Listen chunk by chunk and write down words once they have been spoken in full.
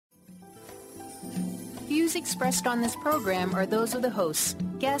views expressed on this program are those of the hosts,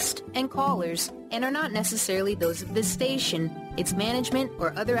 guests, and callers, and are not necessarily those of this station, its management,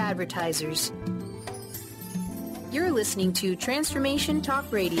 or other advertisers. You're listening to Transformation Talk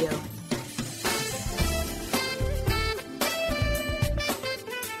Radio.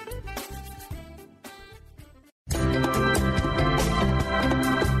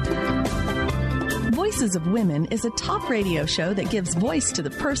 Voices of Women is a talk radio show that gives voice to the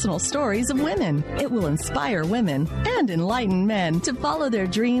personal stories of women. It will inspire women and enlighten men to follow their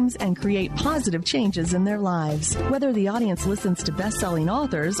dreams and create positive changes in their lives. Whether the audience listens to best-selling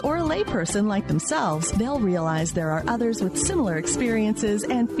authors or a layperson like themselves, they'll realize there are others with similar experiences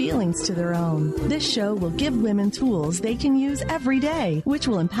and feelings to their own. This show will give women tools they can use every day, which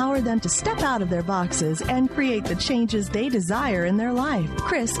will empower them to step out of their boxes and create the changes they desire in their life.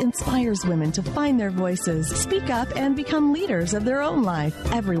 Kris inspires women to find their voices, speak up, and become leaders of their own life.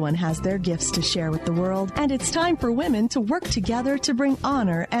 Everyone has their gifts to share with the world, and it's time for women to work together to bring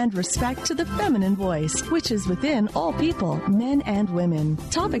honor and respect to the feminine voice, which is within all people, men and women.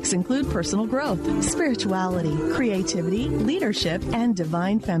 Topics include personal growth, spirituality, creativity, leadership, and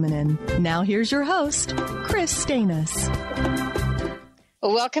divine feminine. Now here's your host, Kris Steinnes.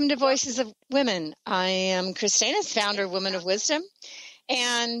 Welcome to Voices of Women. I am Kris Steinnes, founder of Women of Wisdom.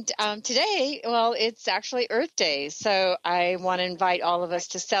 And today, it's actually Earth Day, so I want to invite all of us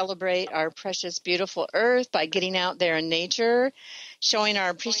to celebrate our precious, beautiful Earth by getting out there in nature, showing our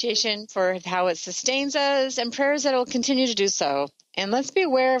appreciation for how it sustains us, and prayers that it will continue to do so. And let's be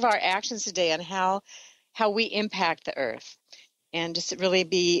aware of our actions today and how we impact the Earth, and just really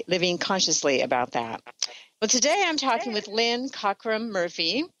be living consciously about that. Well, today I'm talking with Lynne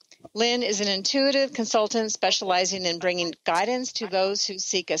Cockrum-Murphy. Lynn is an intuitive consultant specializing in bringing guidance to those who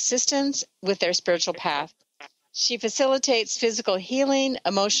seek assistance with their spiritual path. She facilitates physical healing,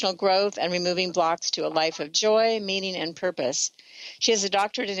 emotional growth, and removing blocks to a life of joy, meaning, and purpose. She has a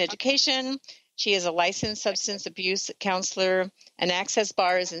doctorate in education. She is a licensed substance abuse counselor, an Access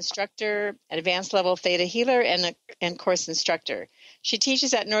Bars instructor, an advanced level theta healer, and course instructor. She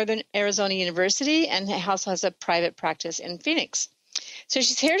teaches at Northern Arizona University and also has a private practice in Phoenix. So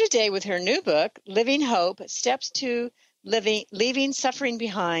she's here today with her new book, Living Hope, Steps to Leaving Suffering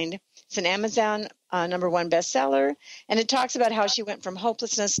Behind. It's an Amazon #1 bestseller, and it talks about how she went from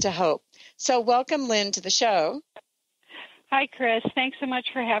hopelessness to hope. So welcome, Lynn, to the show. Hi, Kris. Thanks so much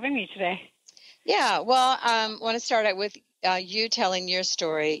for having me today. Yeah, well, I want to start out with you telling your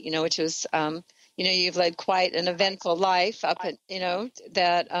story, which was, you've led quite an eventful life up at,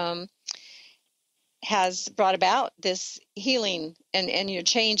 that has brought about this healing and your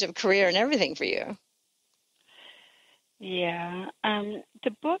change of career and everything for you. Yeah. The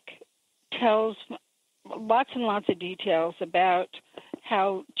book tells lots and lots of details about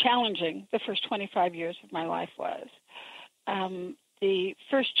how challenging the first 25 years of my life was. The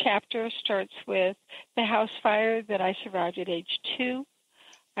first chapter starts with the house fire that I survived at age 2.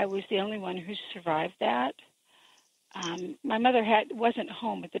 I was the only one who survived that. My mother wasn't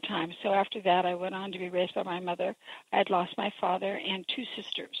home at the time, so after that I went on to be raised by my mother. I had lost my father and 2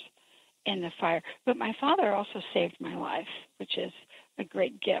 sisters in the fire. But my father also saved my life, which is a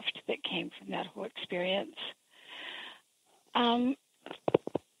great gift that came from that whole experience.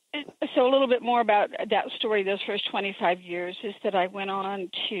 So a little bit more about that story, those first 25 years, is that I went on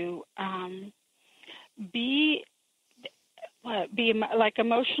to be like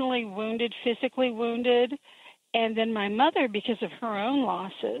emotionally wounded, physically wounded. And then my mother, because of her own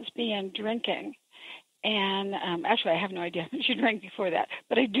losses, began drinking. And actually, I have no idea if she drank before that,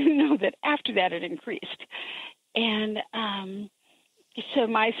 but I do know that after that it increased. And so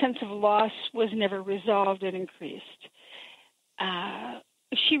my sense of loss was never resolved. It increased.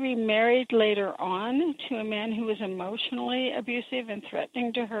 She remarried later on to a man who was emotionally abusive and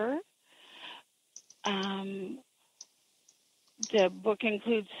threatening to her. The book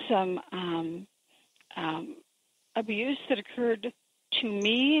includes some abuse that occurred to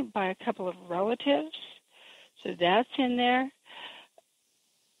me by a couple of relatives, so that's in there.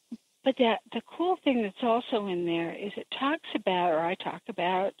 But the cool thing that's also in there is I talk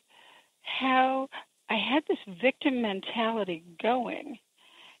about how I had this victim mentality going,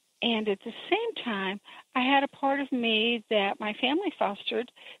 and at the same time, I had a part of me that my family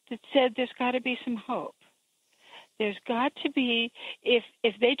fostered that said there's got to be some hope. There's got to be, if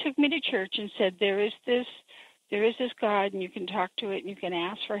they took me to church and said there is this God, and you can talk to it, and you can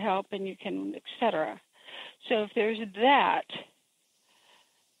ask for help, and you can, etc. So if there's that,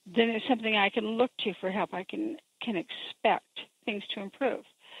 then there's something I can look to for help. I can expect things to improve.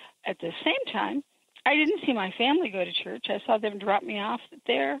 At the same time, I didn't see my family go to church. I saw them drop me off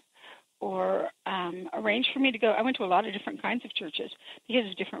there or arranged for me to go. I went to a lot of different kinds of churches because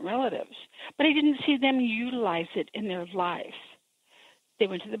of different relatives, but I didn't see them utilize it in their life. They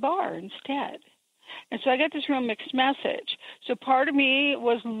went to the bar instead. And so I got this real mixed message. So part of me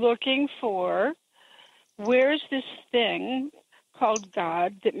was looking for, where's this thing called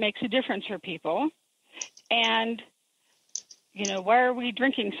God that makes a difference for people? And, why are we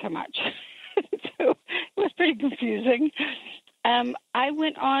drinking so much? So it was pretty confusing. I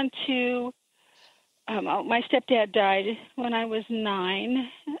went on to, my stepdad died when I was 9,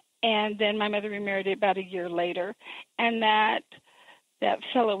 and then my mother remarried about a year later. And that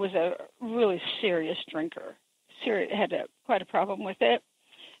fellow was a really serious drinker. Had quite a problem with it.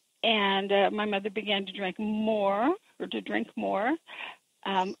 And my mother began to drink more.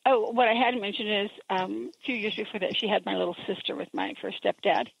 What I hadn't mentioned is a few years before that, she had my little sister with my first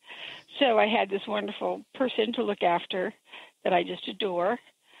stepdad. So I had this wonderful person to look after that I just adore.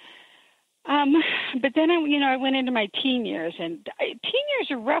 But then I went into my teen years, and teen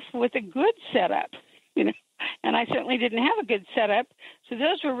years are rough with a good setup, and I certainly didn't have a good setup. So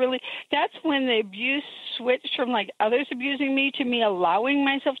that's when the abuse switched from like others abusing me to me allowing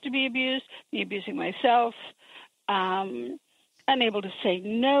myself to be abused, me abusing myself, unable to say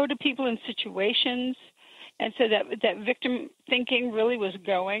no to people in situations. And so that victim thinking really was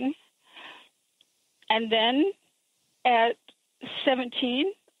going. And then at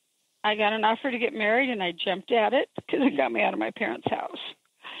 17, I got an offer to get married, and I jumped at it because it got me out of my parents' house.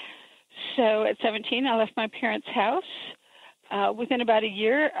 So at 17, I left my parents' house. Within about a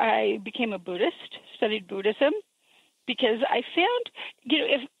year, I became a Buddhist, studied Buddhism, because I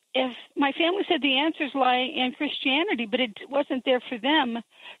found, if my family said the answers lie in Christianity, but it wasn't there for them,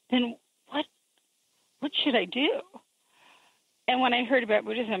 then what should I do? And when I heard about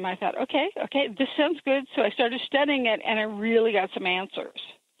Buddhism, I thought, okay, this sounds good. So I started studying it, and I really got some answers.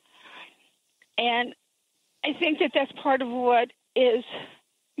 And I think that's part of what is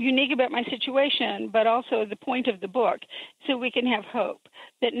unique about my situation, but also the point of the book, so we can have hope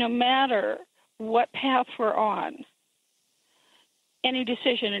that no matter what path we're on, any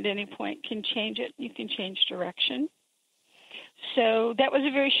decision at any point can change it. You can change direction. So that was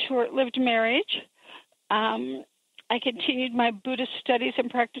a very short-lived marriage. I continued my Buddhist studies and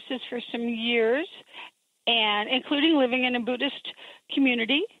practices for some years, and including living in a Buddhist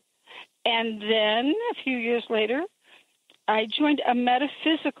community. And then a few years later, I joined a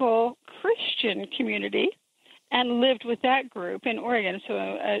metaphysical Christian community and lived with that group in Oregon, so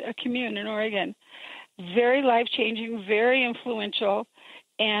a commune in Oregon. Very life-changing, very influential,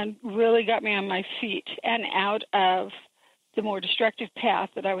 and really got me on my feet and out of the more destructive path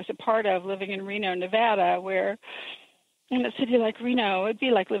that I was a part of living in Reno, Nevada, where in a city like Reno, it'd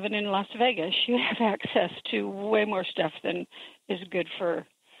be like living in Las Vegas. You have access to way more stuff than is good for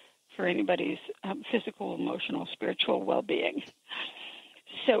anybody's physical, emotional, spiritual well-being.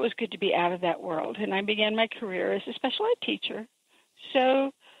 So it was good to be out of that world. And I began my career as a special ed teacher.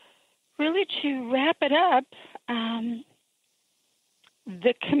 So really to wrap it up,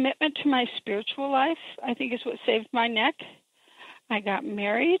 the commitment to my spiritual life, I think, is what saved my neck. I got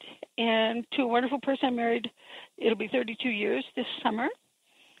married, and to a wonderful person I married, it'll be 32 years this summer.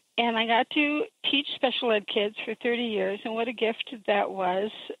 And I got to teach special ed kids for 30 years, and what a gift that was.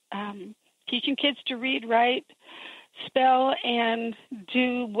 Teaching kids to read, write, spell, and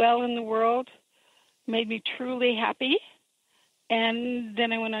do well in the world made me truly happy. And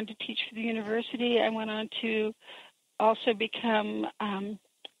then I went on to teach for the university. I went on to also become a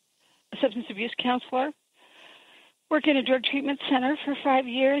substance abuse counselor, work in a drug treatment center for 5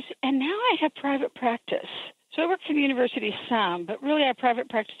 years, and now I have private practice. So I work for the university some, but really I have private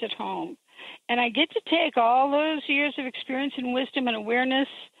practice at home. And I get to take all those years of experience and wisdom and awareness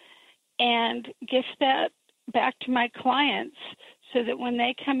and gift that back to my clients so that when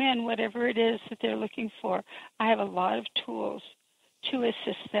they come in, whatever it is that they're looking for, I have a lot of tools to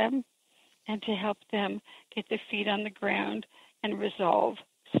assist them and to help them get their feet on the ground and resolve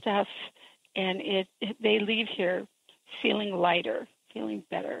stuff. And they leave here feeling lighter, feeling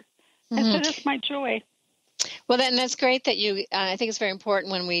better. And so that's my joy. Well, then that's great that you, I think it's very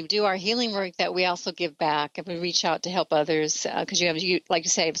important when we do our healing work that we also give back and we reach out to help others because like you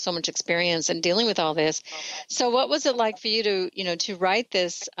say, have so much experience in dealing with all this. So what was it like for you to write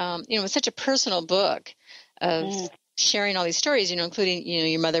this, it's such a personal book of sharing all these stories, including,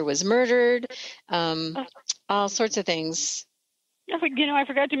 your mother was murdered, all sorts of things. I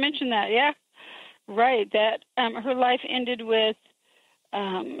forgot to mention that. Yeah, right. That her life ended with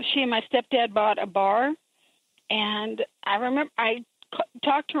she and my stepdad bought a bar. And I remember I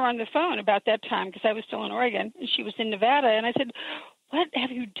talked to her on the phone about that time because I was still in Oregon and she was in Nevada. And I said, what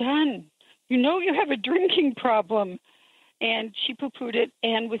have you done? you know you have a drinking problem. And she poo-pooed it,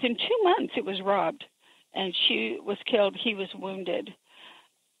 and within 2 months it was robbed, and she was killed. He was wounded.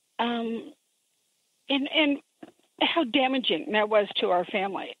 And how damaging that was to our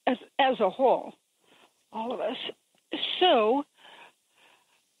family as a whole, all of us. So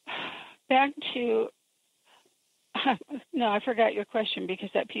back to no, I forgot your question because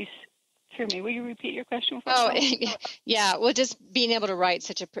that piece threw me. Will you repeat your question? Yeah. Well, just being able to write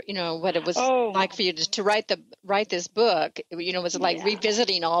such a, what it was like for you to write this book. Was it like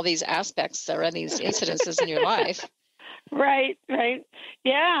revisiting all these aspects or these incidences in your life? Right.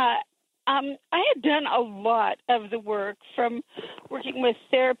 Yeah. I had done a lot of the work, from working with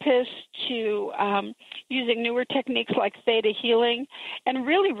therapists to using newer techniques like theta healing, and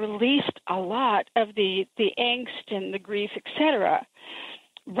really released a lot of the angst and the grief, etc.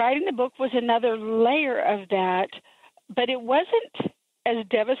 Writing the book was another layer of that, but it wasn't as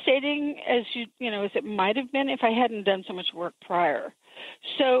devastating as as it might have been if I hadn't done so much work prior.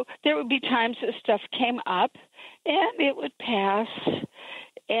 So there would be times that stuff came up, and it would pass.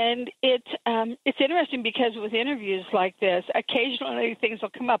 And it's interesting because with interviews like this, occasionally things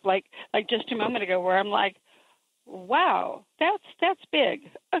will come up, like just a moment ago, where I'm like, "Wow, that's big."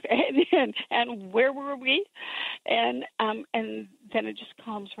 Okay, and where were we? And then it just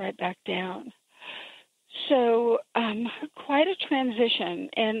calms right back down. So quite a transition,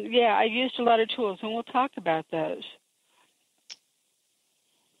 and I used a lot of tools, and we'll talk about those.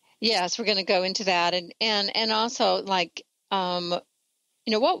 Yes, we're going to go into that, and also like.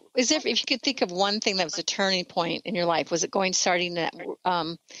 What is there, if you could think of one thing that was a turning point in your life? Was it starting at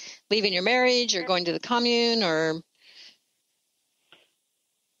leaving your marriage, or going to the commune, or?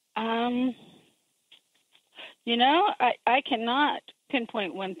 I cannot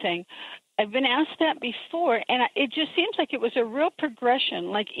pinpoint one thing. I've been asked that before, and it just seems like it was a real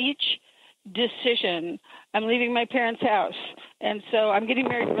progression. Like each decision, I'm leaving my parents' house, and so I'm getting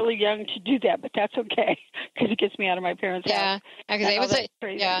married really young to do that, but that's okay because it gets me out of my parents' house. Because it was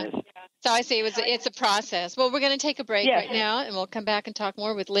So I see it's a process. Well, we're going to take a break right now, and we'll come back and talk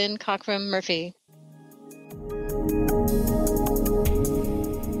more with Lynne Cockrum-Murphy.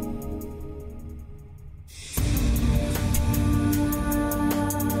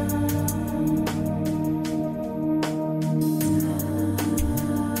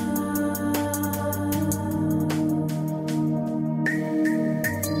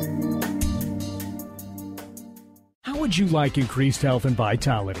 How would you like increased health and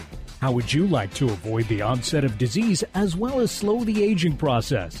vitality? How would you like to avoid the onset of disease as well as slow the aging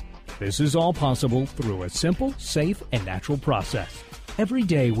process? This is all possible through a simple, safe, and natural process. Every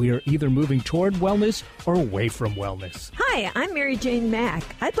day we are either moving toward wellness or away from wellness. Hi, I'm Mary Jane Mack.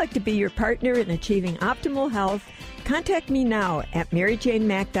 I'd like to be your partner in achieving optimal health. Contact me now at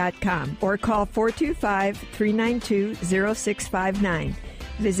maryjanemack.com or call 425-392-0659.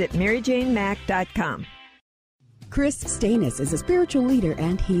 Visit maryjanemack.com. Kris Steinnes is a spiritual leader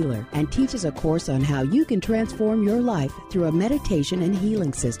and healer and teaches a course on how you can transform your life through a meditation and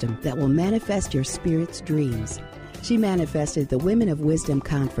healing system that will manifest your spirit's dreams. She manifested the Women of Wisdom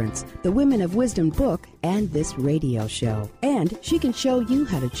Conference, the Women of Wisdom book, and this radio show. And she can show you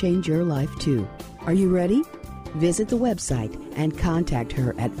how to change your life too. Are you ready? Visit the website and contact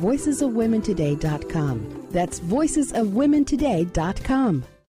her at voicesofwomentoday.com. That's voicesofwomentoday.com.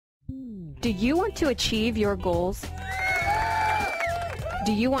 Do you want to achieve your goals?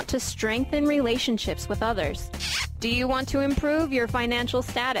 Do you want to strengthen relationships with others? Do you want to improve your financial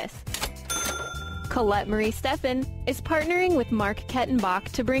status? Colette Marie Steffen is partnering with Mark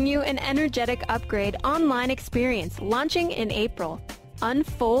Kettenbach to bring you an Energetic Upgrade online experience launching in April.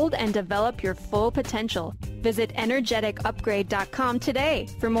 Unfold and develop your full potential. Visit energeticupgrade.com today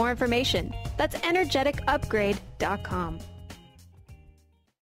for more information. That's energeticupgrade.com.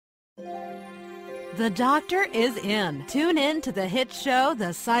 The Doctor is in. Tune in to the hit show,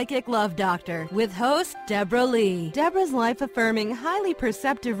 The Psychic Love Doctor, with host Deborah Lee. Deborah's life-affirming, highly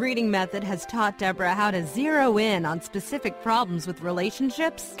perceptive reading method has taught Deborah how to zero in on specific problems with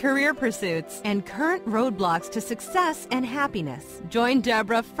relationships, career pursuits, and current roadblocks to success and happiness. Join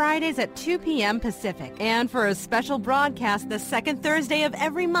Deborah Fridays at 2 p.m. Pacific, and for a special broadcast the second Thursday of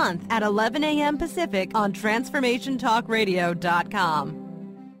every month at 11 a.m. Pacific on TransformationTalkRadio.com.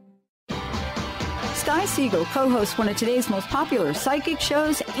 Sky Siegel co-hosts one of today's most popular psychic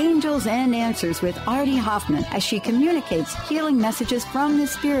shows, Angels and Answers with Artie Hoffman, as she communicates healing messages from the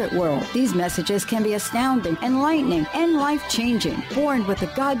spirit world. These messages can be astounding, enlightening, and life-changing. Born with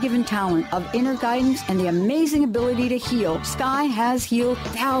the God-given talent of inner guidance and the amazing ability to heal, Sky has healed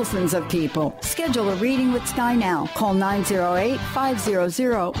thousands of people. Schedule a reading with Sky now. Call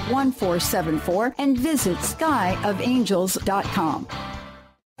 908-500-1474 and visit skyofangels.com.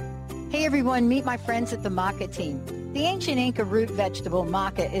 Hey everyone, meet my friends at the maca team. The ancient Inca root vegetable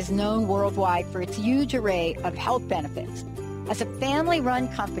maca is known worldwide for its huge array of health benefits. As a family-run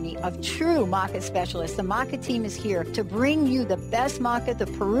company of true maca specialists, the maca team is here to bring you the best maca the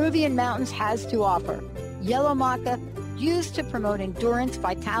Peruvian mountains has to offer. Yellow maca, used to promote endurance,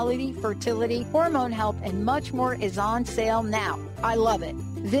 vitality, fertility, hormone health, and much more, is on sale now. I love it.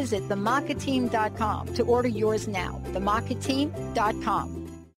 Visit themacateam.com to order yours now. Themacateam.com.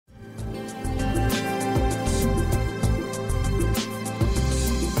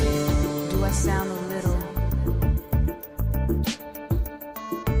 Do I sound a little?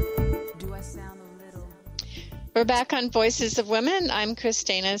 We're back on Voices of Women. I'm Kris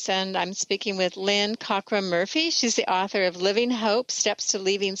Steinnes, and I'm speaking with Lynne Cockrum-Murphy. She's the author of Living Hope, Steps to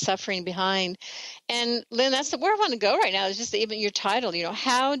Leaving Suffering Behind. And Lynn, that's where I want to go right now, is just even your title.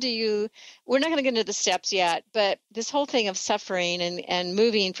 How do you, we're not going to get into the steps yet, but this whole thing of suffering and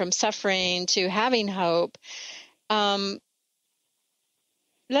moving from suffering to having hope.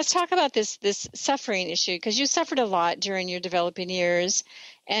 Let's talk about this suffering issue, because you suffered a lot during your developing years,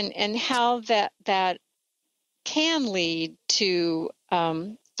 and how that can lead to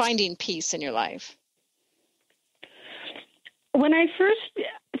finding peace in your life. When I first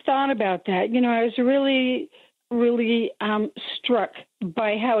thought about that, I was really, really struck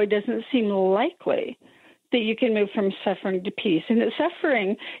by how it doesn't seem likely that you can move from suffering to peace, and that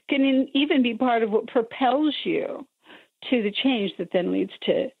suffering can even be part of what propels you to the change that then leads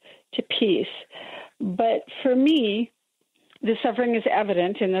to peace. But for me, the suffering is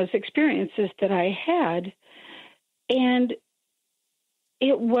evident in those experiences that I had. And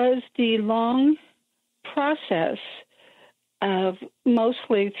it was the long process of,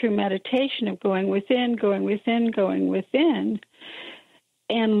 mostly through meditation, of going within,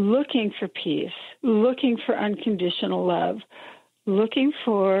 and looking for peace, looking for unconditional love, looking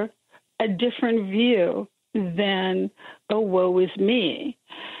for a different view than, oh, woe is me.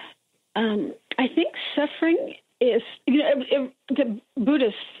 I think suffering is, the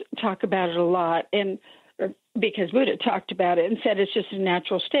Buddhists talk about it a lot, because Buddha talked about it and said it's just a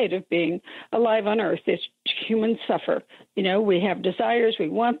natural state of being alive on earth. It's humans suffer. We have desires, we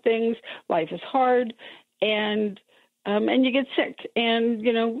want things, life is hard, and you get sick, and,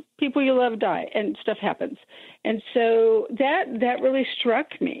 people you love die, and stuff happens. And so that really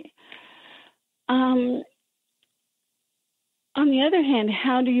struck me. On the other hand,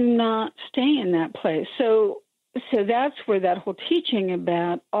 how do you not stay in that place? So that's where that whole teaching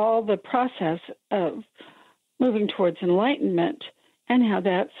about all the process of moving towards enlightenment and how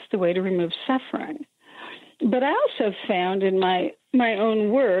that's the way to remove suffering. But I also found in my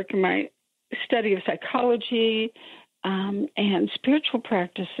own work, my study of psychology and spiritual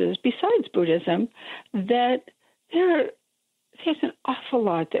practices besides Buddhism, that there's an awful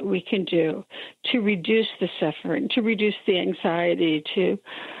lot that we can do to reduce the suffering, to reduce the anxiety, to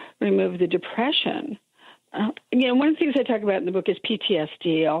remove the depression. One of the things I talk about in the book is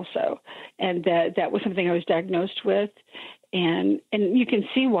PTSD also, and that was something I was diagnosed with, and you can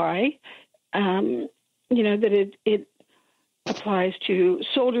see why, that it applies to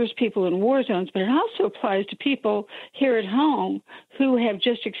soldiers, people in war zones, but it also applies to people here at home who have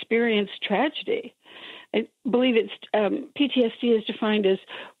just experienced tragedy. I believe it's PTSD is defined as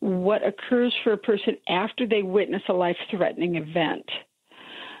what occurs for a person after they witness a life-threatening event.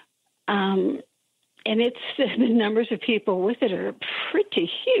 And it's the numbers of people with it are pretty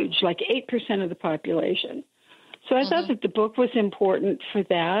huge, like 8% of the population. So I thought that the book was important for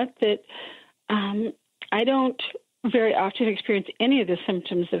that I don't very often experience any of the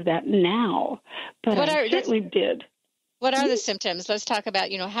symptoms of that now, but I certainly did. What are the symptoms? Let's talk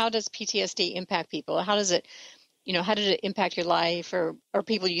about, how does PTSD impact people? How does it, how did it impact your life or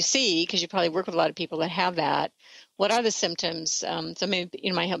people you see? Because you probably work with a lot of people that have that. What are the symptoms? So maybe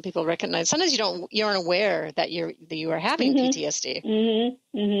you might help people recognize. Sometimes you aren't aware that you are having PTSD.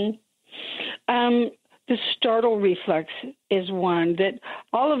 The startle reflex is one that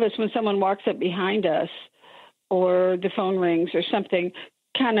all of us, when someone walks up behind us, or the phone rings or something,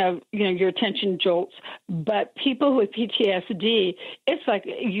 kind of, your attention jolts. But people with PTSD, it's like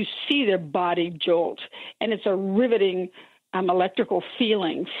you see their body jolt, and it's a riveting electrical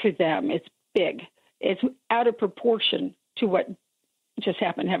feeling for them. It's big. It's out of proportion to what just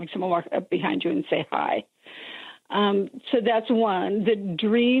happened, having someone walk up behind you and say hi. So that's one. The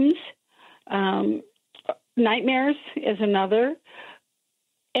dreams, nightmares is another.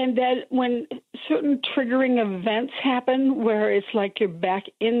 And that when certain triggering events happen where it's like you're back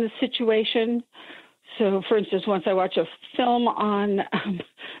in the situation. So, for instance, once I watched a film on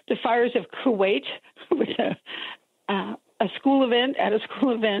the fires of Kuwait with a school event, at a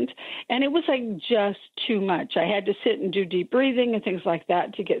school event, and it was like just too much. I had to sit and do deep breathing and things like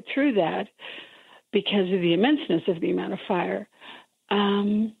that to get through that because of the immenseness of the amount of fire.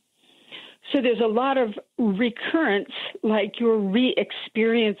 So there's a lot of recurrence, like you're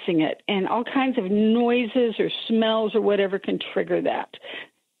re-experiencing it, and all kinds of noises or smells or whatever can trigger that.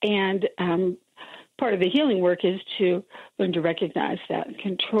 And part of the healing work is to learn to recognize that and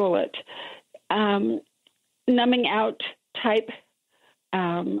control it. Numbing out type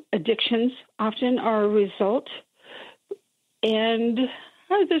addictions often are a result. And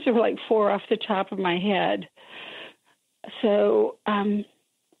those are like 4 off the top of my head. So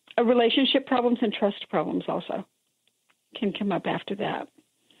relationship problems and trust problems also can come up after that.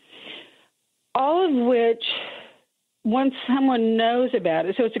 All of which, once someone knows about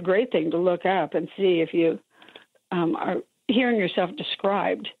it, so it's a great thing to look up and see if you are hearing yourself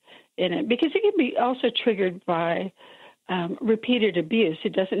described in it, because it can be also triggered by repeated abuse.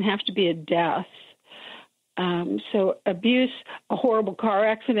 It doesn't have to be a death. So abuse, a horrible car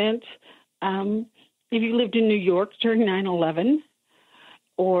accident, if you lived in New York during 9/11,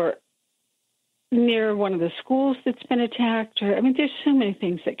 or near one of the schools that's been attacked, or there's so many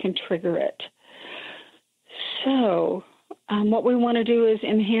things that can trigger it. So what we want to do is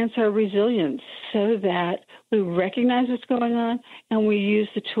enhance our resilience so that we recognize what's going on and we use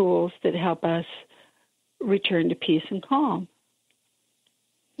the tools that help us return to peace and calm.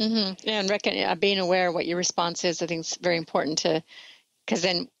 Mm-hmm. And being aware of what your response is, I think is very important to, because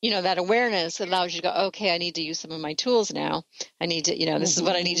then, that awareness allows you to go, okay, I need to use some of my tools now. I need to, this is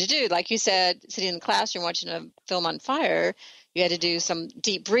what I need to do. Like you said, sitting in the classroom watching a film on fire, you had to do some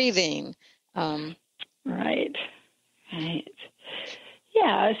deep breathing. Right.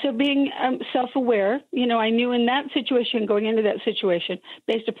 Yeah, so being self-aware, I knew in that situation, going into that situation,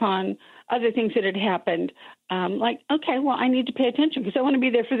 based upon other things that had happened, okay, well, I need to pay attention because I want to be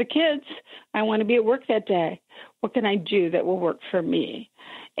there for the kids. I want to be at work that day. What can I do that will work for me?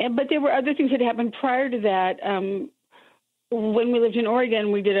 But there were other things that happened prior to that. When we lived in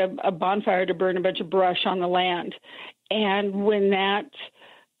Oregon, we did a bonfire to burn a bunch of brush on the land. And when that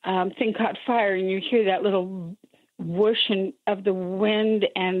thing caught fire and you hear that little whoosh of the wind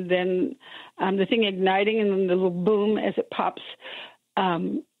and then the thing igniting and then the little boom as it pops,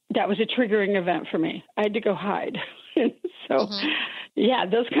 that was a triggering event for me. I had to go hide. So, yeah,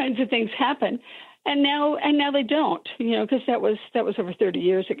 those kinds of things happen. And now they don't, because that was over 30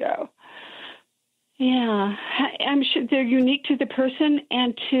 years ago. Yeah, I'm sure they're unique to the person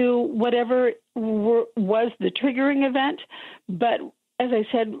and to whatever was the triggering event. But as I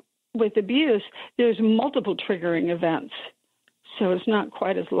said, with abuse, there's multiple triggering events. So it's not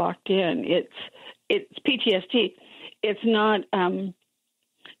quite as locked in. It's PTSD. It's not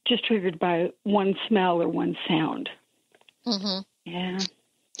just triggered by one smell or one sound. Mm-hmm. Yeah.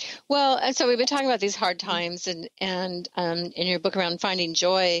 Well, and so we've been talking about these hard times, and in your book around finding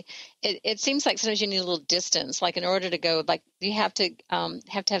joy, it seems like sometimes you need a little distance. Like in order to go, like you have to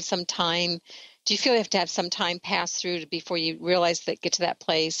have some time. Do you feel you have to have some time pass through before you realize get to that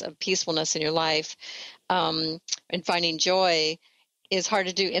place of peacefulness in your life? And finding joy is hard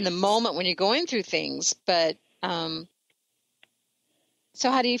to do in the moment when you're going through things, but. So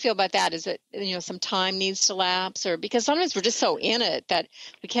how do you feel about that? Is it, some time needs to lapse, or because sometimes we're just so in it that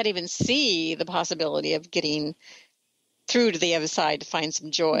we can't even see the possibility of getting through to the other side to find some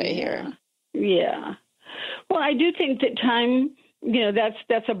joy here? Yeah. Well, I do think that time,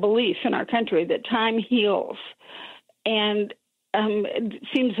 that's a belief in our country that time heals, and it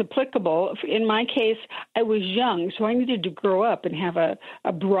seems applicable. In my case, I was young, so I needed to grow up and have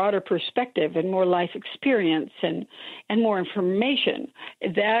a broader perspective and more life experience and more information.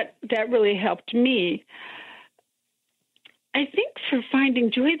 That really helped me. I think for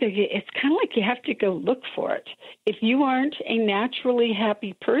finding joy, it's kind of like you have to go look for it. If you aren't a naturally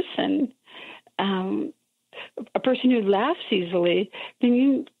happy person, a person who laughs easily,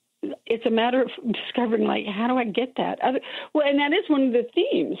 then it's a matter of discovering, how do I get that? Well, and that is one of the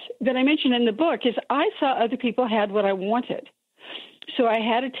themes that I mentioned in the book, is I saw other people had what I wanted. So I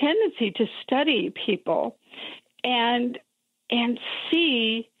had a tendency to study people and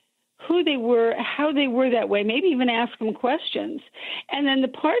see who who they were, how they were that way, maybe even ask them questions. And then the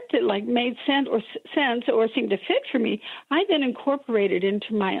part that like made sense or seemed to fit for me, I then incorporated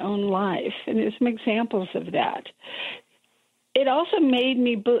into my own life. And there's some examples of that. It also made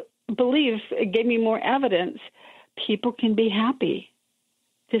me believe, it gave me more evidence, people can be happy.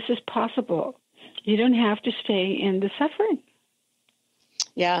 This is possible. You don't have to stay in the suffering.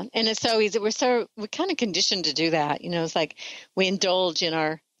 Yeah, and it's so easy. We're kind of conditioned to do that. It's like we indulge in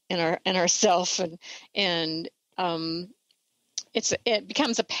ourself, and it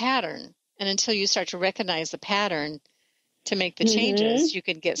becomes a pattern. And until you start to recognize the pattern to make the changes, you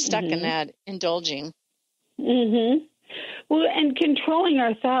could get stuck in that indulging. Mm-hmm. Well, and controlling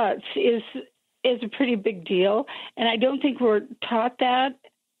our thoughts is a pretty big deal, and I don't think we're taught that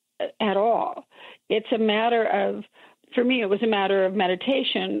at all. It's a matter of, for me, it was a matter of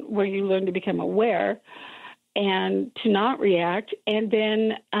meditation where you learn to become aware and to not react, and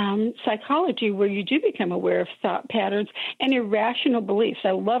then psychology where you do become aware of thought patterns and irrational beliefs.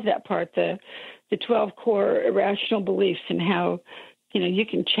 I love that part, the 12 core irrational beliefs, and how you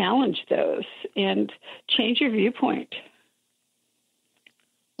can challenge those and change your viewpoint.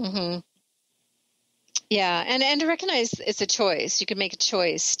 Mm-hmm. Yeah, and to recognize it's a choice. You can make a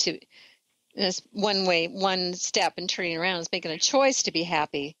choice to. That's one step in turning around is making a choice to be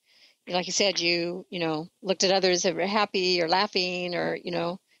happy. Like you said, you looked at others that were happy or laughing or,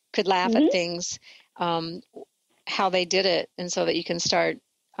 could laugh at things, how they did it. And so that you can start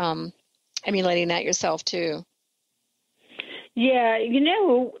emulating that yourself too. Yeah,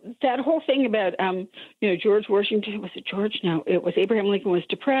 that whole thing about, George Washington, was it George? No, it was Abraham Lincoln was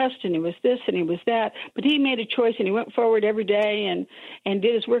depressed, and he was this and he was that. But he made a choice, and he went forward every day and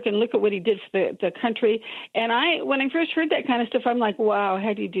did his work, and look at what he did for the country. And when I first heard that kind of stuff, I'm like, wow,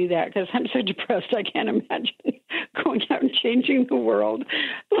 how do you do that? Because I'm so depressed, I can't imagine going out and changing the world,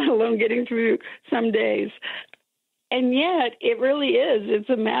 let alone getting through some days. And yet, it really is. It's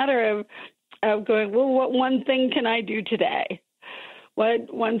a matter of going, well, what one thing can I do today?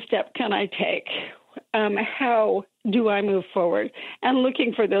 What one step can I take? How do I move forward? And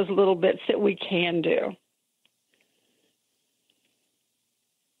looking for those little bits that we can do.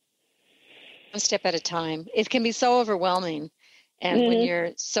 One step at a time. It can be so overwhelming. And when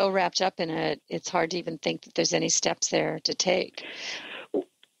you're so wrapped up in it, it's hard to even think that there's any steps there to take.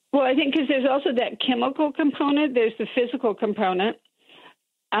 Well, I think because there's also that chemical component. There's the physical component.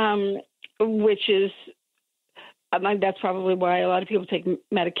 Which is, that's probably why a lot of people take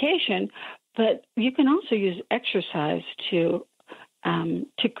medication, but you can also use exercise to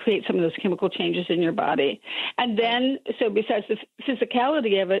create some of those chemical changes in your body. And then, so besides the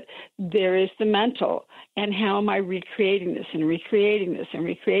physicality of it, there is the mental, and how am I recreating this and recreating this and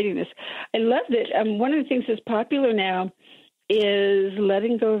recreating this? I love it. One of the things that's popular now is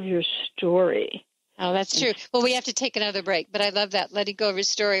letting go of your story. Oh, that's true. Well, we have to take another break, but I love that. Letting go of your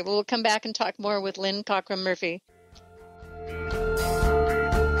story. We'll come back and talk more with Lynne Cockrum-Murphy.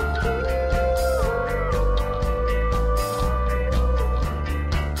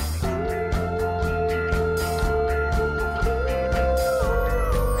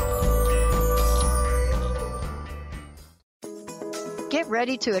 Get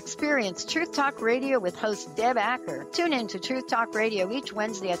ready to experience Truth Talk Radio with host Deb Acker. Tune in to Truth Talk Radio each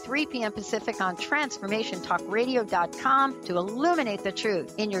Wednesday at 3 p.m. Pacific on TransformationTalkRadio.com to illuminate the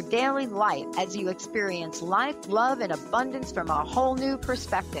truth in your daily life as you experience life, love, and abundance from a whole new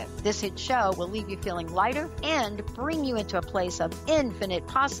perspective. This hit show will leave you feeling lighter and bring you into a place of infinite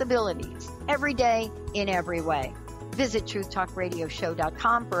possibilities every day in every way. Visit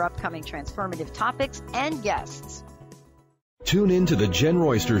TruthTalkRadioshow.com for upcoming transformative topics and guests. Tune in to The Jen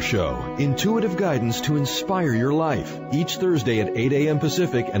Royster Show, intuitive guidance to inspire your life, each Thursday at 8 a.m.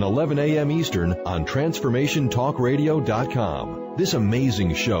 Pacific and 11 a.m. Eastern on TransformationTalkRadio.com. This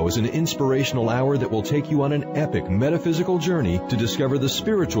amazing show is an inspirational hour that will take you on an epic metaphysical journey to discover the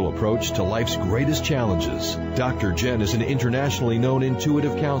spiritual approach to life's greatest challenges. Dr. Jen is an internationally known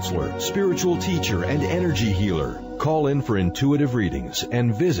intuitive counselor, spiritual teacher, and energy healer. Call in for intuitive readings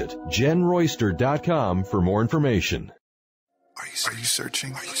and visit JenRoyster.com for more information. Are you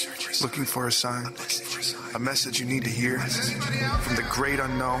searching? Looking for a sign? A message you need to hear? From the great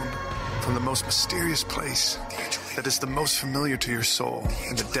unknown, from the most mysterious place that is the most familiar to your soul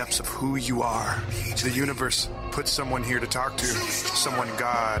in the depths of who you are. The universe put someone here to talk to, someone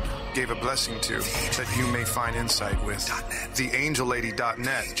God gave a blessing to, that you may find insight with.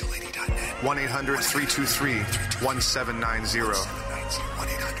 TheAngelLady.net. 1-800-323-1790. 1-800-323-1790.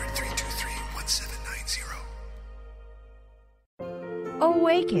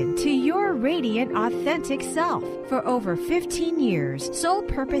 Awake awaken to your radiant, authentic self. For over 15 years, Soul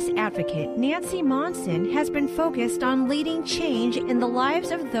Purpose Advocate Nancy Monson has been focused on leading change in the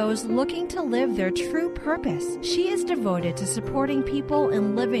lives of those looking to live their true purpose. She is devoted to supporting people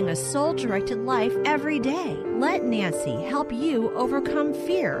in living a soul-directed life every day. Let Nancy help you overcome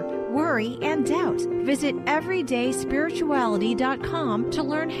fear, worry, and doubt. Visit everydayspirituality.com to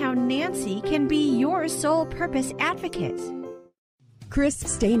learn how Nancy can be your soul purpose advocate. Kris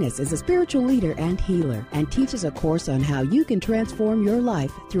Steinnes is a spiritual leader and healer and teaches a course on how you can transform your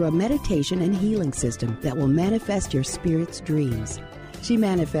life through a meditation and healing system that will manifest your spirit's dreams. She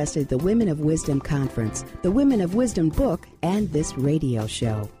manifested the Women of Wisdom Conference, the Women of Wisdom book, and this radio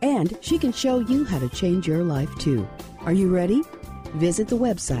show. And she can show you how to change your life too. Are you ready? Visit the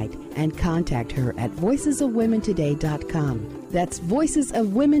website and contact her at voicesofwomentoday.com. That's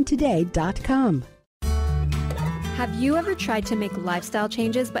voicesofwomentoday.com. Have you ever tried to make lifestyle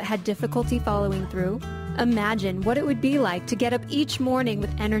changes but had difficulty following through? Imagine what it would be like to get up each morning with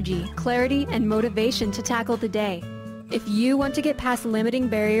energy, clarity, and motivation to tackle the day. If you want to get past limiting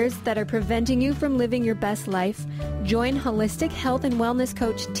barriers that are preventing you from living your best life, join holistic health and wellness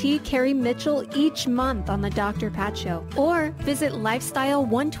coach T. Carey Mitchell each month on the Dr. Pat Show, or visit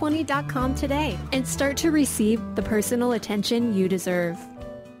lifestyle120.com today and start to receive the personal attention you deserve.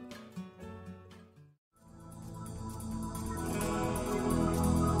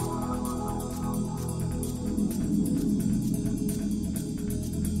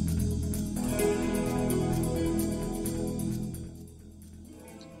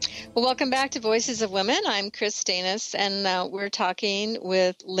 Welcome back to Voices of Women. I'm Kris Steinnes, and we're talking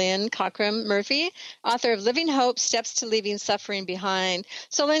with Lynne Cockrum-Murphy, author of Living Hope, Steps to Leaving Suffering Behind.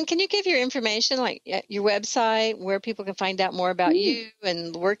 So, Lynn, can you give your information, like your website, where people can find out more about you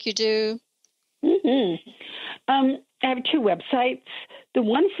and the work you do? I have two websites. The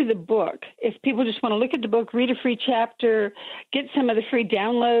one for the book, if people just want to look at the book, read a free chapter, get some of the free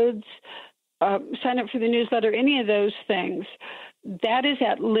downloads, sign up for the newsletter, any of those things, that is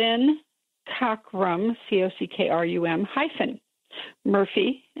at Lynne Cockrum, Cockrum,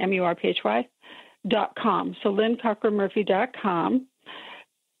 Murphy, Murphy.com. So LynneCockrum-Murphy.com.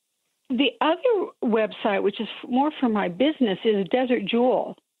 The other website, which is more for my business, is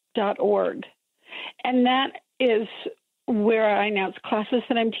desertjewel.org. And that is where I announce classes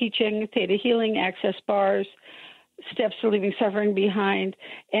that I'm teaching, theta healing, access bars, steps to leaving suffering behind,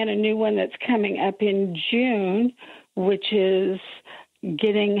 and a new one that's coming up in June, which is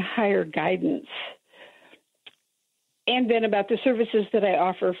getting higher guidance. And then about the services that I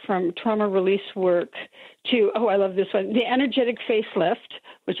offer, from trauma release work to, I love this one, the energetic facelift,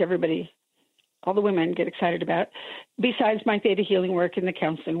 which all the women get excited about, besides my theta healing work and the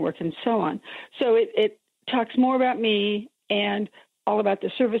counseling work and so on. So it talks more about me and all about the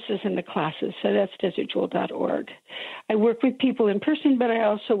services and the classes. So that's desertjewel.org. I work with people in person, but I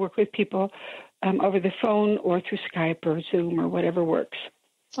also work with people over the phone or through Skype or Zoom or whatever works.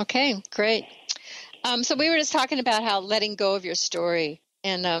 Okay, great. So we were just talking about how letting go of your story,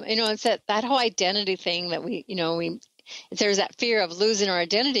 and it's that whole identity thing that there's that fear of losing our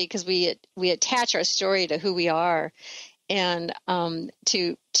identity because we attach our story to who we are, and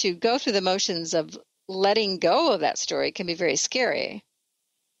to go through the motions of letting go of that story can be very scary.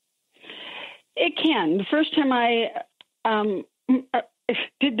 It can. The first time I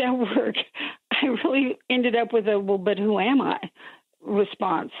did that work, I really ended up with a, well, but who am I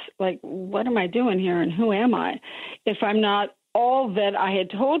response? Like, what am I doing here and who am I if I'm not all that I had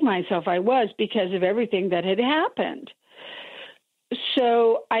told myself I was because of everything that had happened?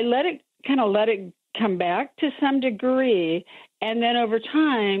 So I let it come back to some degree, and then over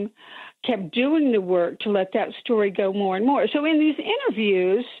time kept doing the work to let that story go more and more. So in these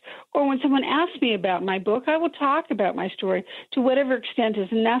interviews, or when someone asks me about my book, I will talk about my story to whatever extent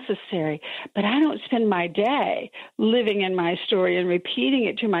is necessary. But I don't spend my day living in my story and repeating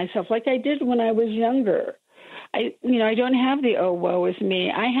it to myself like I did when I was younger. I don't have the, oh, woe is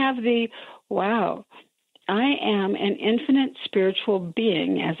me. I have the, wow, I am an infinite spiritual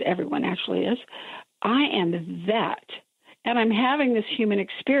being, as everyone actually is. I am that. And I'm having this human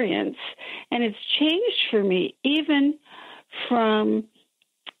experience, and it's changed for me, even from,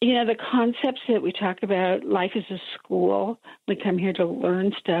 the concepts that we talk about. Life is a school. We come here to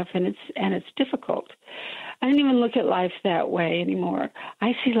learn stuff, and it's difficult. I don't even look at life that way anymore.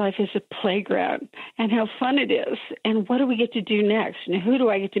 I see life as a playground and how fun it is, and what do we get to do next, and who do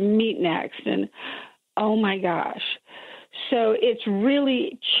I get to meet next, and oh my gosh. So it's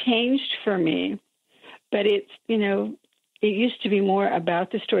really changed for me, but it's, it used to be more about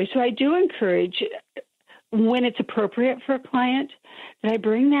the story. So I do encourage when it's appropriate for a client, that I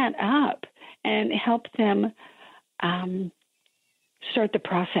bring that up and help them start the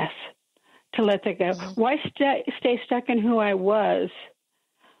process to let that go. Why stay stuck in who I was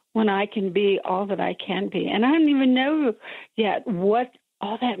when I can be all that I can be? And I don't even know yet what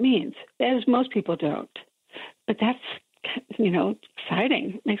all that means, as most people don't. But that's,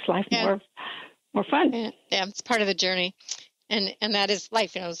 exciting. It makes life more fun. Yeah, it's part of the journey. And that is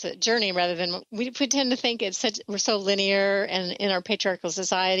life, it's a journey rather than we tend to think we're so linear and in our patriarchal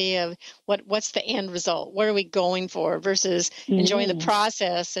society of what's the end result? What are we going for versus enjoying the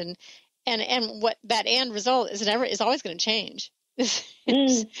process and what that end result is always going to change.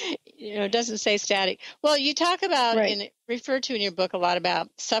 It doesn't stay static. Well, you talk about and refer to in your book a lot about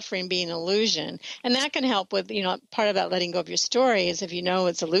suffering being an illusion, and that can help with, part about letting go of your story is if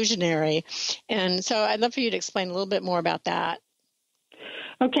it's illusionary. And so I'd love for you to explain a little bit more about that.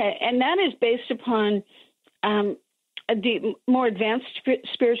 Okay, and that is based upon the more advanced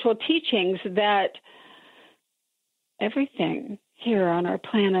spiritual teachings that everything here on our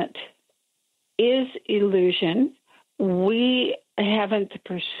planet is illusion. We haven't the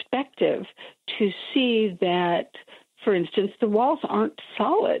perspective to see that, for instance, the walls aren't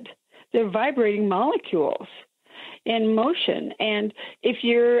solid. They're vibrating molecules in motion. And if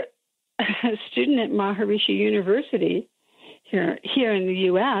you're a student at Maharishi University here in the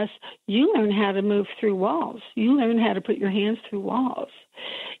U.S., you learn how to move through walls. You learn how to put your hands through walls.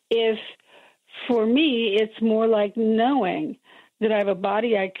 For me, it's more like knowing that I have a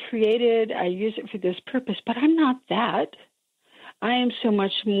body I created, I use it for this purpose, but I'm not that. I am so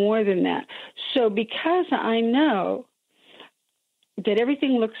much more than that. So because I know that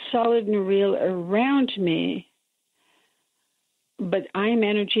everything looks solid and real around me, but I am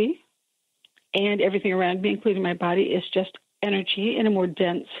energy, and everything around me, including my body, is just energy in a more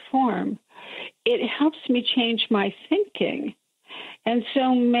dense form, it helps me change my thinking. And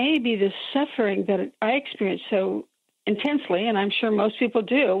so maybe the suffering that I experience so intensely, and I'm sure most people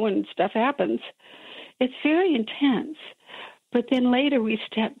do when stuff happens, it's very intense. But then later we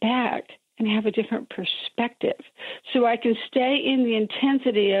step back and have a different perspective. So I can stay in the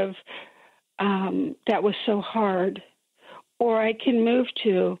intensity of that was so hard, or I can move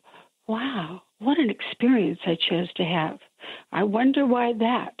to, wow, what an experience I chose to have. I wonder why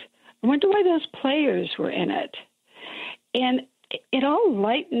that. I wonder why those players were in it. And it all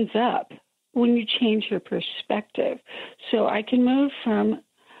lightens up when you change your perspective. So I can move from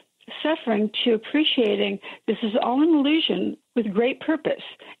suffering to appreciating this is all an illusion with great purpose.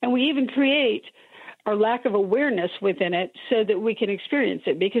 And we even create our lack of awareness within it so that we can experience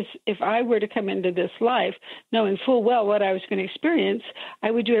it. Because if I were to come into this life knowing full well what I was going to experience,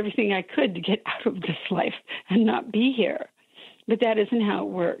 I would do everything I could to get out of this life and not be here. But that isn't how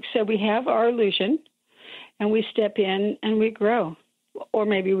it works. So we have our illusion, and we step in and we grow. Or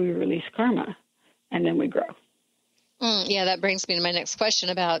maybe we release karma, and then we grow. Yeah, that brings me to my next question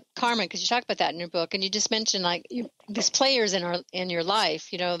about karma, because you talk about that in your book, and you just mentioned these players in your life,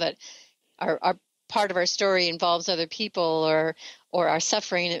 that are part of our story involves other people, or our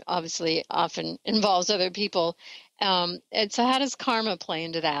suffering obviously often involves other people. And so, how does karma play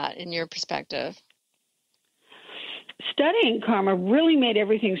into that, in your perspective? Studying karma really made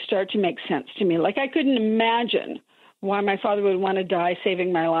everything start to make sense to me. Like I couldn't imagine why my father would want to die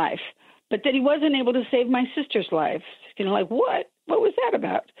saving my life, but that he wasn't able to save my sister's life. What? What was that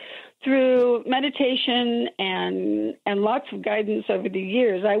about? Through meditation and lots of guidance over the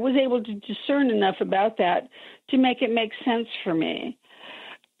years, I was able to discern enough about that to make it make sense for me.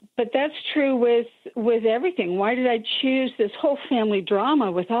 But that's true with everything. Why did I choose this whole family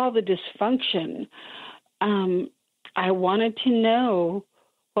drama with all the dysfunction? I wanted to know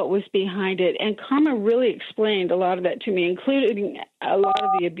what was behind it. And karma really explained a lot of that to me, including a lot of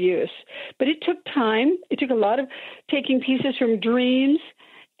the abuse. But it took time. It took a lot of taking pieces from dreams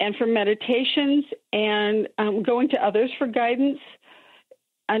and from meditations and going to others for guidance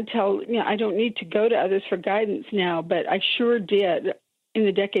until, I don't need to go to others for guidance now, but I sure did in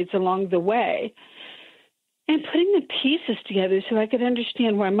the decades along the way. And putting the pieces together so I could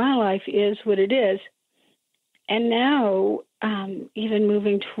understand why my life is what it is. And now, even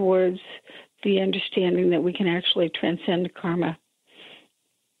moving towards the understanding that we can actually transcend karma.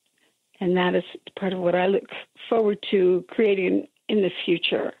 And that is part of what I look forward to creating in the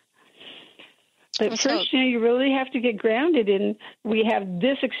future. But first, you really have to get grounded in, we have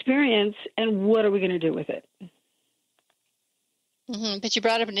this experience, and what are we going to do with it? Mm-hmm. But you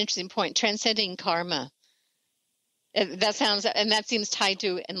brought up an interesting point, transcending karma. That seems tied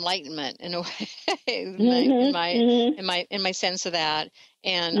to enlightenment in a way, in my sense of that,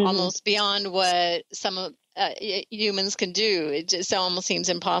 and almost beyond what some of humans can do. It just almost seems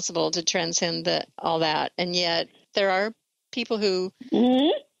impossible to transcend all that. And yet there are people who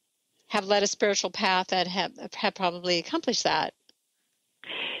have led a spiritual path that have probably accomplished that.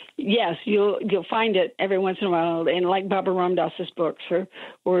 Yes, you'll find it every once in a while, and like Barbara Ramdas's books,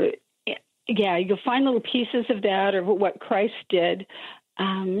 or you'll find little pieces of that, or what Kris did.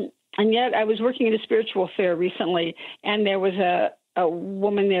 And yet, I was working at a spiritual fair recently, and there was a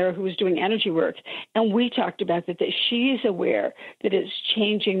woman there who was doing energy work, and we talked about that she's aware that it's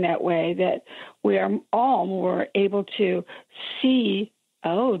changing that way, that we are all more able to see,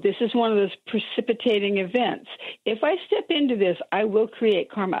 oh, this is one of those precipitating events. If I step into this, I will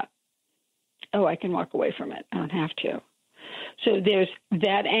create karma. Oh, I can walk away from it. I don't have to. So there's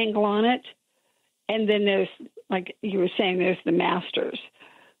that angle on it. And then there's, like you were saying, there's the masters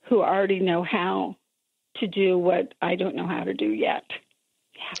who already know how to do what I don't know how to do yet.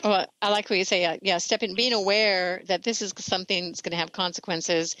 Yeah. Well, I like what you say. Being aware that this is something that's going to have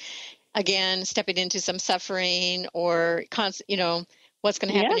consequences. Again, stepping into some suffering or, what's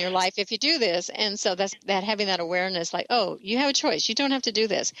going to happen in your life if you do this. And so that's that, having that awareness, like, oh, you have a choice. You don't have to do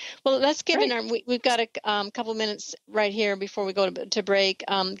this. Well, let's give we've got a couple minutes right here before we go to break.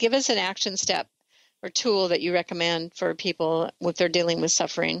 Give us an action step or tool that you recommend for people if they're dealing with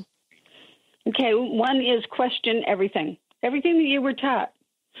suffering. Okay, one is question everything that you were taught.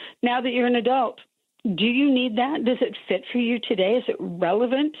 Now that you're an adult, do you need that? Does it fit for you today? Is it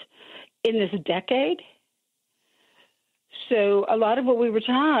relevant in this decade? So a lot of what we were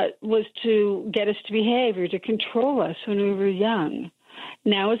taught was to get us to behave or to control us when we were young.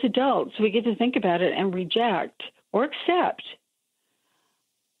 Now as adults, we get to think about it and reject or accept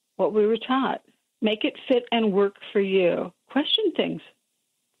what we were taught. Make it fit and work for you. Question things.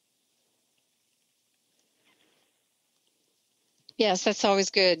 Yes, that's always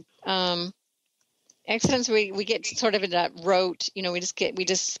good. Accidents, we get sort of in that rote, we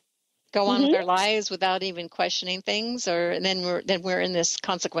just go on with our lives without even questioning things, and then we're in this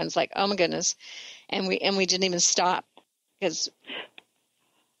consequence, like, oh my goodness, and we didn't even stop because.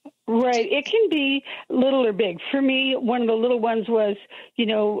 Right, it can be little or big. For me, one of the little ones was,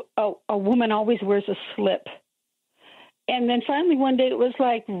 a woman always wears a slip, and then finally one day it was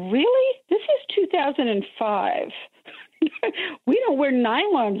like, really? This is 2005. We don't wear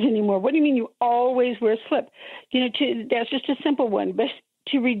nylons anymore. What do you mean you always wear a slip? That's just a simple one, but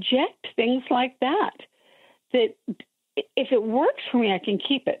to reject things like that if it works for me, I can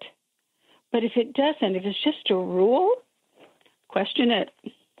keep it. But if it doesn't, if it's just a rule, question it.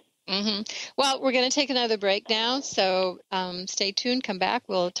 Mm-hmm. Well, we're going to take another break now, so stay tuned. Come back.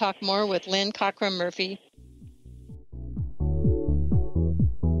 We'll talk more with Lynne Cockrum-Murphy.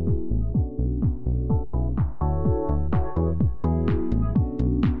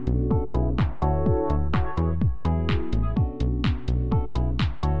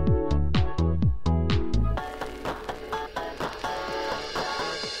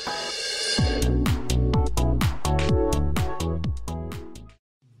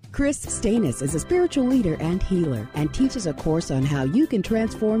 Kris Steinnes is a spiritual leader and healer and teaches a course on how you can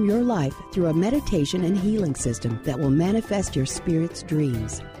transform your life through a meditation and healing system that will manifest your spirit's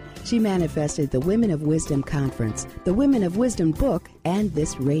dreams. She manifested the Women of Wisdom Conference, the Women of Wisdom book, and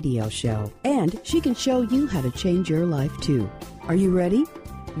this radio show. And she can show you how to change your life too. Are you ready?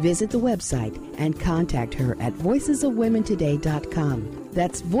 Visit the website and contact her at voicesofwomentoday.com.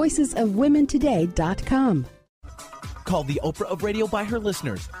 That's voicesofwomentoday.com. Called the Oprah of radio by her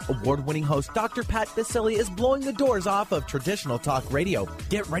listeners, award-winning host Dr. Pat Baccili is blowing the doors off of traditional talk radio.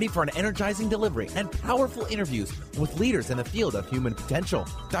 Get ready for an energizing delivery and powerful interviews with leaders in the field of human potential.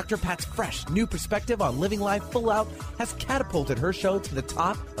 Dr. Pat's fresh, new perspective on living life full out has catapulted her show to the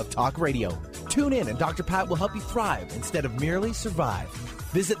top of talk radio. Tune in and Dr. Pat will help you thrive instead of merely survive.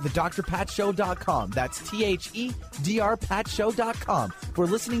 Visit thedrpatshow.com. That's THEDRPatShow.com for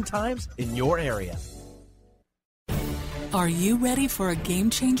listening times in your area. Are you ready for a game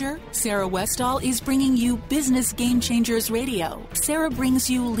changer? Sarah Westall is bringing you Business Game Changers Radio. Sarah brings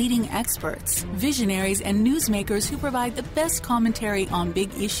you leading experts, visionaries, and newsmakers who provide the best commentary on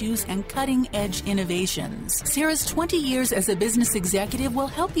big issues and cutting-edge innovations. Sarah's 20 years as a business executive will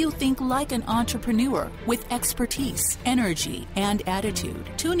help you think like an entrepreneur with expertise, energy, and attitude.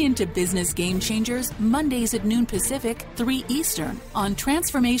 Tune in to Business Game Changers Mondays at noon Pacific, 3 Eastern on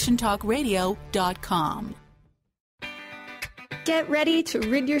TransformationTalkRadio.com. Get ready to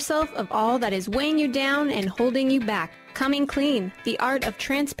rid yourself of all that is weighing you down and holding you back. Coming Clean, The Art of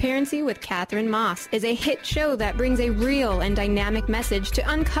Transparency with Catherine Moss is a hit show that brings a real and dynamic message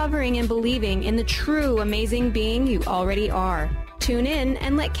to uncovering and believing in the true amazing being you already are. Tune in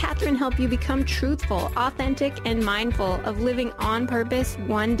and let Catherine help you become truthful, authentic, and mindful of living on purpose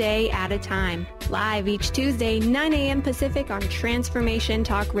one day at a time. Live each Tuesday, 9 a.m. Pacific on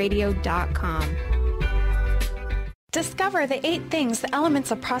TransformationTalkRadio.com. Discover the 8 things the elements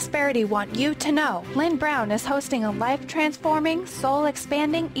of prosperity want you to know. Lynn Brown is hosting a life-transforming,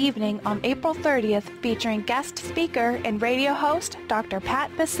 soul-expanding evening on April 30th featuring guest speaker and radio host Dr.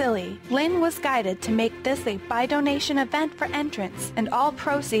 Pat Basile. Lynn was guided to make this a by-donation event for entrance, and all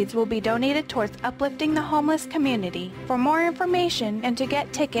proceeds will be donated towards uplifting the homeless community. For more information and to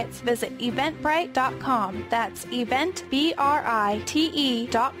get tickets, visit eventbrite.com. That's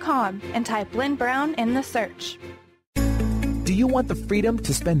eventbrite.com and type Lynn Brown in the search. Do you want the freedom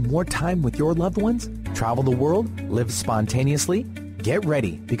to spend more time with your loved ones? Travel the world? Live spontaneously? Get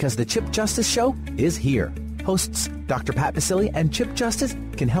ready, because the Chip Justice Show is here. Hosts Dr. Pat Basile and Chip Justice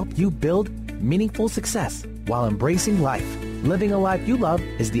can help you build meaningful success while embracing life. Living a life you love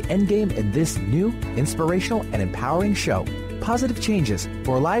is the end game in this new, inspirational, and empowering show. Positive changes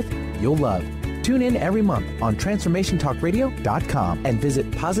for a life you'll love. Tune in every month on TransformationTalkRadio.com and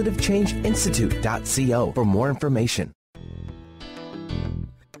visit PositiveChangeInstitute.co for more information.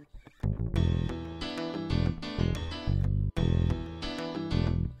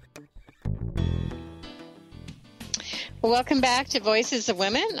 Welcome back to Voices of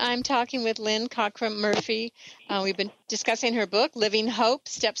Women. I'm talking with Lynne Cockrum-Murphy. We've been discussing her book, Living Hope,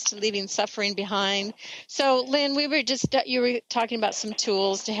 Steps to Leaving Suffering Behind. So, Lynn, you were talking about some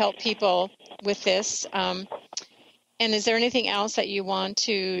tools to help people with this. And is there anything else that you want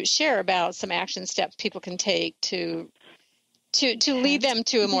to share about some action steps people can take to lead them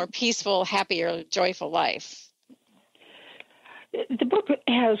to a more peaceful, happier, joyful life? The book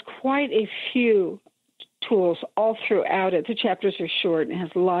has quite a few tools all throughout it. The chapters are short and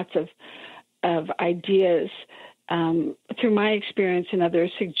has lots of ideas through my experience and other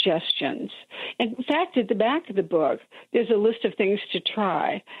suggestions. In fact, at the back of the book, there's a list of things to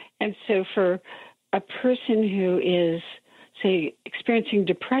try. And so for a person who is, say, experiencing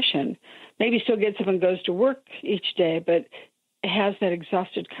depression, maybe still gets up and goes to work each day, but has that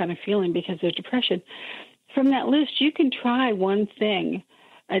exhausted kind of feeling because of depression, from that list, you can try one thing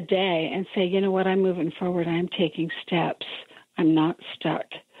a day and say, you know what, I'm moving forward. I'm taking steps. I'm not stuck.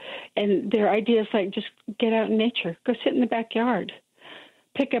 And there are ideas like just get out in nature. Go sit in the backyard.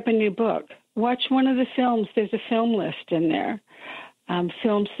 Pick up a new book. Watch one of the films. There's a film list in there.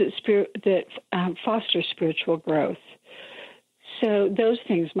 Films that foster spiritual growth. So those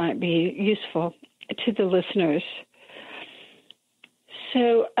things might be useful to the listeners.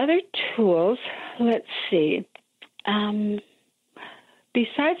 So other tools, let's see.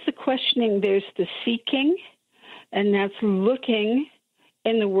 Besides the questioning, there's the seeking, and that's looking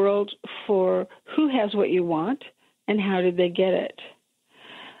in the world for who has what you want and how did they get it.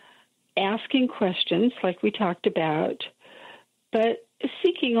 Asking questions, like we talked about, but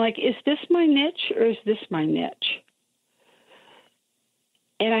seeking, like, is this my niche or is this my niche?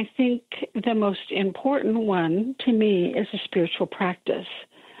 And I think the most important one to me is a spiritual practice.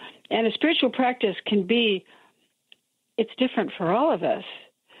 And a spiritual practice can be, it's different for all of us.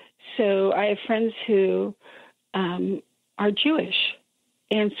 So I have friends who are Jewish.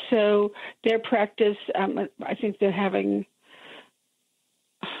 And so their practice, I think they're having,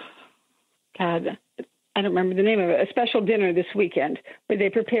 God, I don't remember the name of it, a special dinner this weekend where they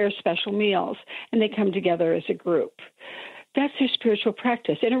prepare special meals and they come together as a group. That's their spiritual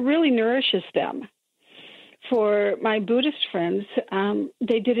practice, and it really nourishes them. For my Buddhist friends,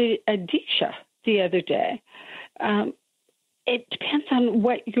 they did a diksha the other day. It depends on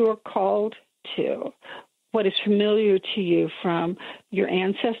what you're called to, what is familiar to you from your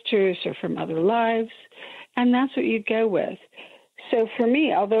ancestors or from other lives, and that's what you go with. So for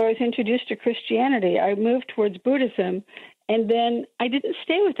me, although I was introduced to Christianity, I moved towards Buddhism, and then I didn't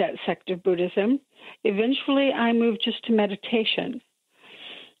stay with that sect of Buddhism. Eventually, I moved just to meditation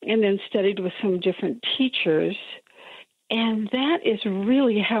and then studied with some different teachers. And that is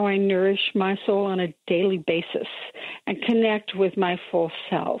really how I nourish my soul on a daily basis and connect with my full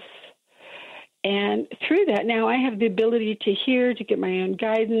self. And through that, now I have the ability to hear, to get my own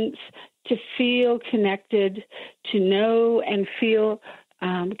guidance, to feel connected, to know and feel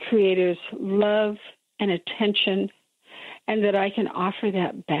Creator's love and attention, and that I can offer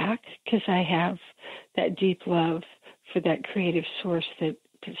that back because I have that deep love for that creative source that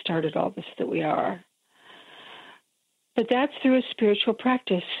started all this that we are. But that's through a spiritual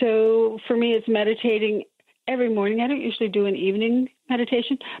practice. So for me, it's meditating every morning. I don't usually do an evening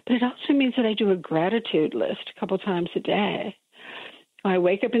meditation, but it also means that I do a gratitude list a couple times a day. I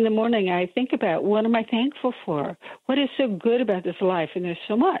wake up in the morning, I think about, what am I thankful for? What is so good about this life? And there's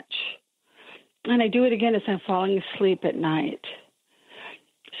so much. And I do it again as I'm falling asleep at night.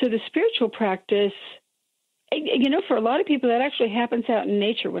 So the spiritual practice, for a lot of people, that actually happens out in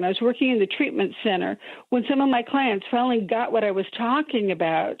nature. When I was working in the treatment center, when some of my clients finally got what I was talking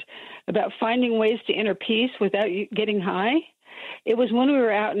about finding ways to inner peace without getting high, it was when we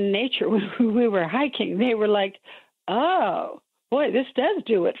were out in nature, when we were hiking. They were like, oh, boy, this does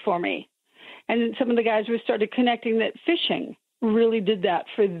do it for me. And then some of the guys started connecting that fishing really did that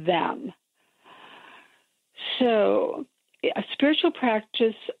for them. So a spiritual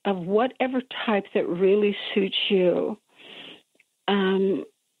practice of whatever type that really suits you.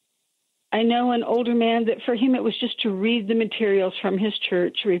 I know an older man that for him it was just to read the materials from his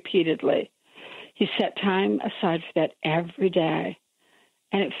church repeatedly. He set time aside for that every day,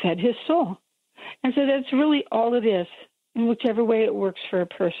 and it fed his soul. And so that's really all it is, in whichever way it works for a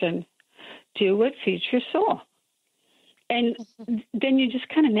person. Do what feeds your soul. And then you just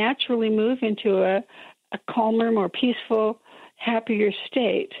kind of naturally move into a calmer, more peaceful, happier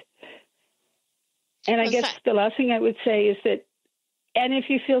state. And I guess the last thing I would say is that, and if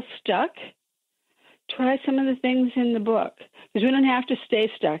you feel stuck, try some of the things in the book, because we don't have to stay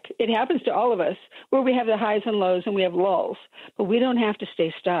stuck. It happens to all of us where we have the highs and lows and we have lulls, but we don't have to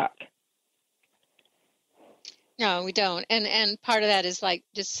stay stuck. No, we don't. And part of that is like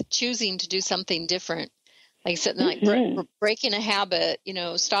just choosing to do something different. Like breaking a habit,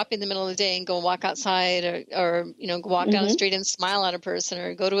 stop in the middle of the day and go walk outside or walk down the street and smile at a person,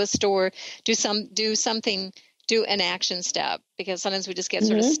 or go to a store, do an action step, because sometimes we just get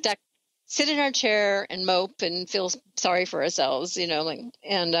sort of stuck, sit in our chair and mope and feel sorry for ourselves, and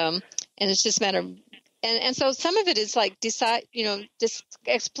it's just a matter of, and so some of it is like just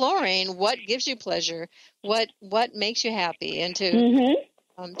exploring what gives you pleasure, what makes you happy, and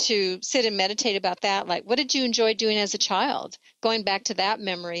to sit and meditate about that. Like, what did you enjoy doing as a child? Going back to that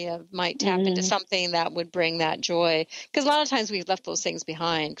memory might tap into something that would bring that joy. Because a lot of times we've left those things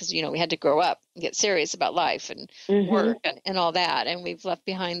behind because, we had to grow up and get serious about life and work and all that. And we've left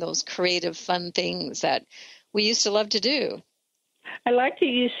behind those creative, fun things that we used to love to do. I like that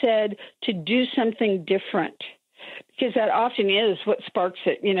you said to do something different, because that often is what sparks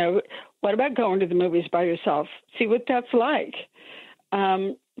it. What about going to the movies by yourself? See what that's like.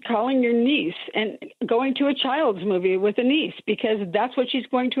 Calling your niece and going to a child's movie with a niece, because that's what she's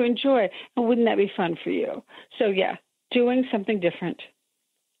going to enjoy. And wouldn't that be fun for you? So, yeah, doing something different.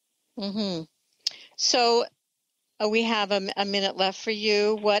 So we have a minute left for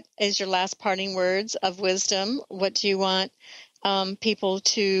you. What is your last parting words of wisdom? What do you want people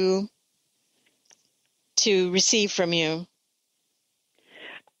to receive from you?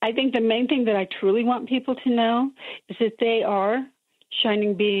 I think the main thing that I truly want people to know is that they are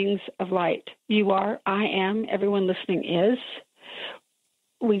shining beings of light. You are, I am, everyone listening is.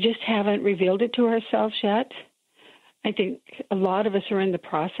 We just haven't revealed it to ourselves yet. I think a lot of us are in the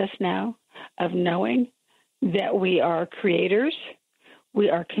process now of knowing that we are creators. We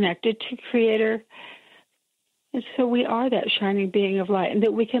are connected to Creator. And so we are that shining being of light, and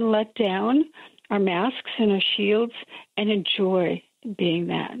that we can let down our masks and our shields and enjoy being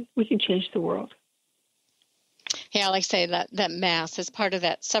that. We can change the world. Yeah, I like to say that mask is part of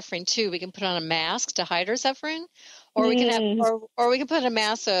that suffering too. We can put on a mask to hide our suffering, or we can we can put a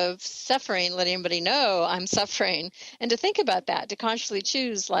mask of suffering, let anybody know I'm suffering, and to think about that, to consciously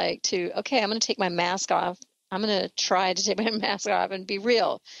choose, I'm going to take my mask off. I'm going to try to take my mask off and be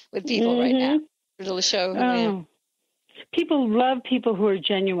real with people right now, to show who I am. People love people who are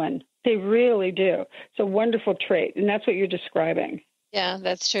genuine. They really do. It's a wonderful trait, and that's what you're describing. Yeah,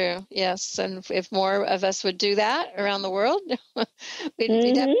 that's true. Yes, and if more of us would do that around the world,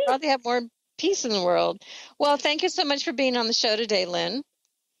 we'd probably have more peace in the world. Well, thank you so much for being on the show today, Lynn.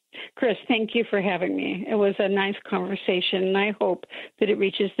 Kris, thank you for having me. It was a nice conversation, and I hope that it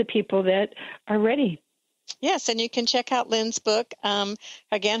reaches the people that are ready. Yes, and you can check out Lynn's book.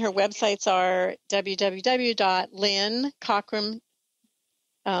 Again, her websites are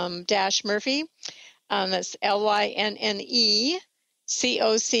www.lynnecockrum-murphy. That's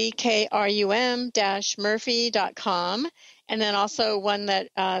LYNNECOCKRUM-Murphy.com. And then also one that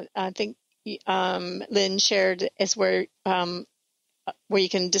I think Lynn shared is where you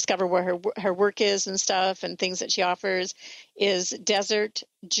can discover where her work is and stuff and things that she offers is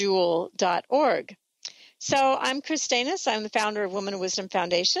desertjewel.org. So I'm Kris Steinnes. I'm the founder of Women of Wisdom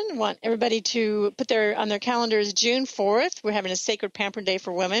Foundation. I want everybody to put on their calendars June 4th. We're having a Sacred Pamper Day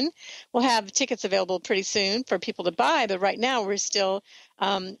for Women. We'll have tickets available pretty soon for people to buy, but right now we're still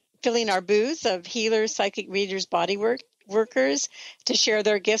filling our booths of healers, psychic readers, bodywork workers to share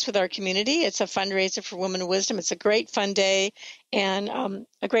their gifts with our community. It's a fundraiser for Women of Wisdom. It's a great fun day and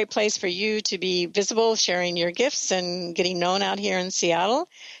a great place for you to be visible, sharing your gifts and getting known out here in Seattle.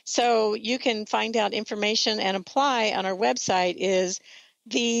 So you can find out information and apply on our website is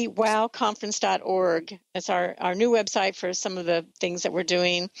thewowconference.org. It's our new website for some of the things that we're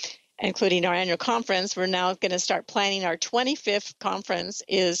doing, including our annual conference. We're now going to start planning our 25th conference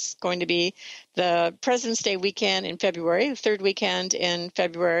is going to be the President's Day weekend in February, the third weekend in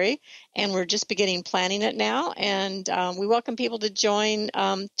February, and we're just beginning planning it now. And we welcome people to join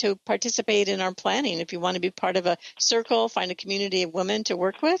to participate in our planning. If you want to be part of a circle, find a community of women to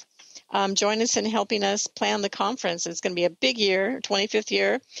work with, join us in helping us plan the conference. It's going to be a big year, 25th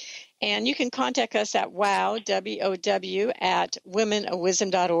year. And you can contact us at WOW, at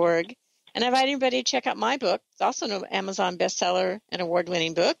womenofwisdom.org. And I invite anybody to check out my book. It's also an Amazon bestseller and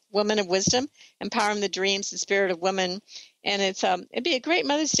award-winning book, Women of Wisdom, Empowering the Dreams and Spirit of Women. And it'd be a great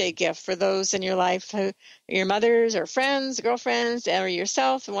Mother's Day gift for those in your life, who your mothers or friends, girlfriends, or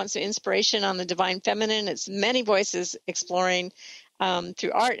yourself who wants some inspiration on the divine feminine. It's many voices exploring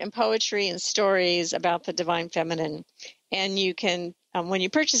through art and poetry and stories about the divine feminine. And you can, when you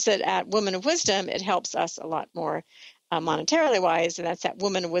purchase it at Women of Wisdom, it helps us a lot more monetarily wise, and that's at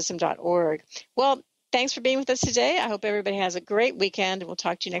womenofwisdom.org. Well, thanks for being with us today. I hope everybody has a great weekend, and we'll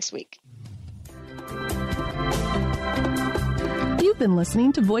talk to you next week. You've been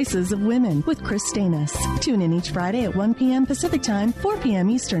listening to Voices of Women with Kris Steinnes. Tune in each Friday at 1 p.m. Pacific Time, 4 p.m.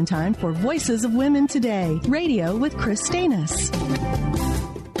 Eastern Time for Voices of Women Today, radio with Kris Steinnes.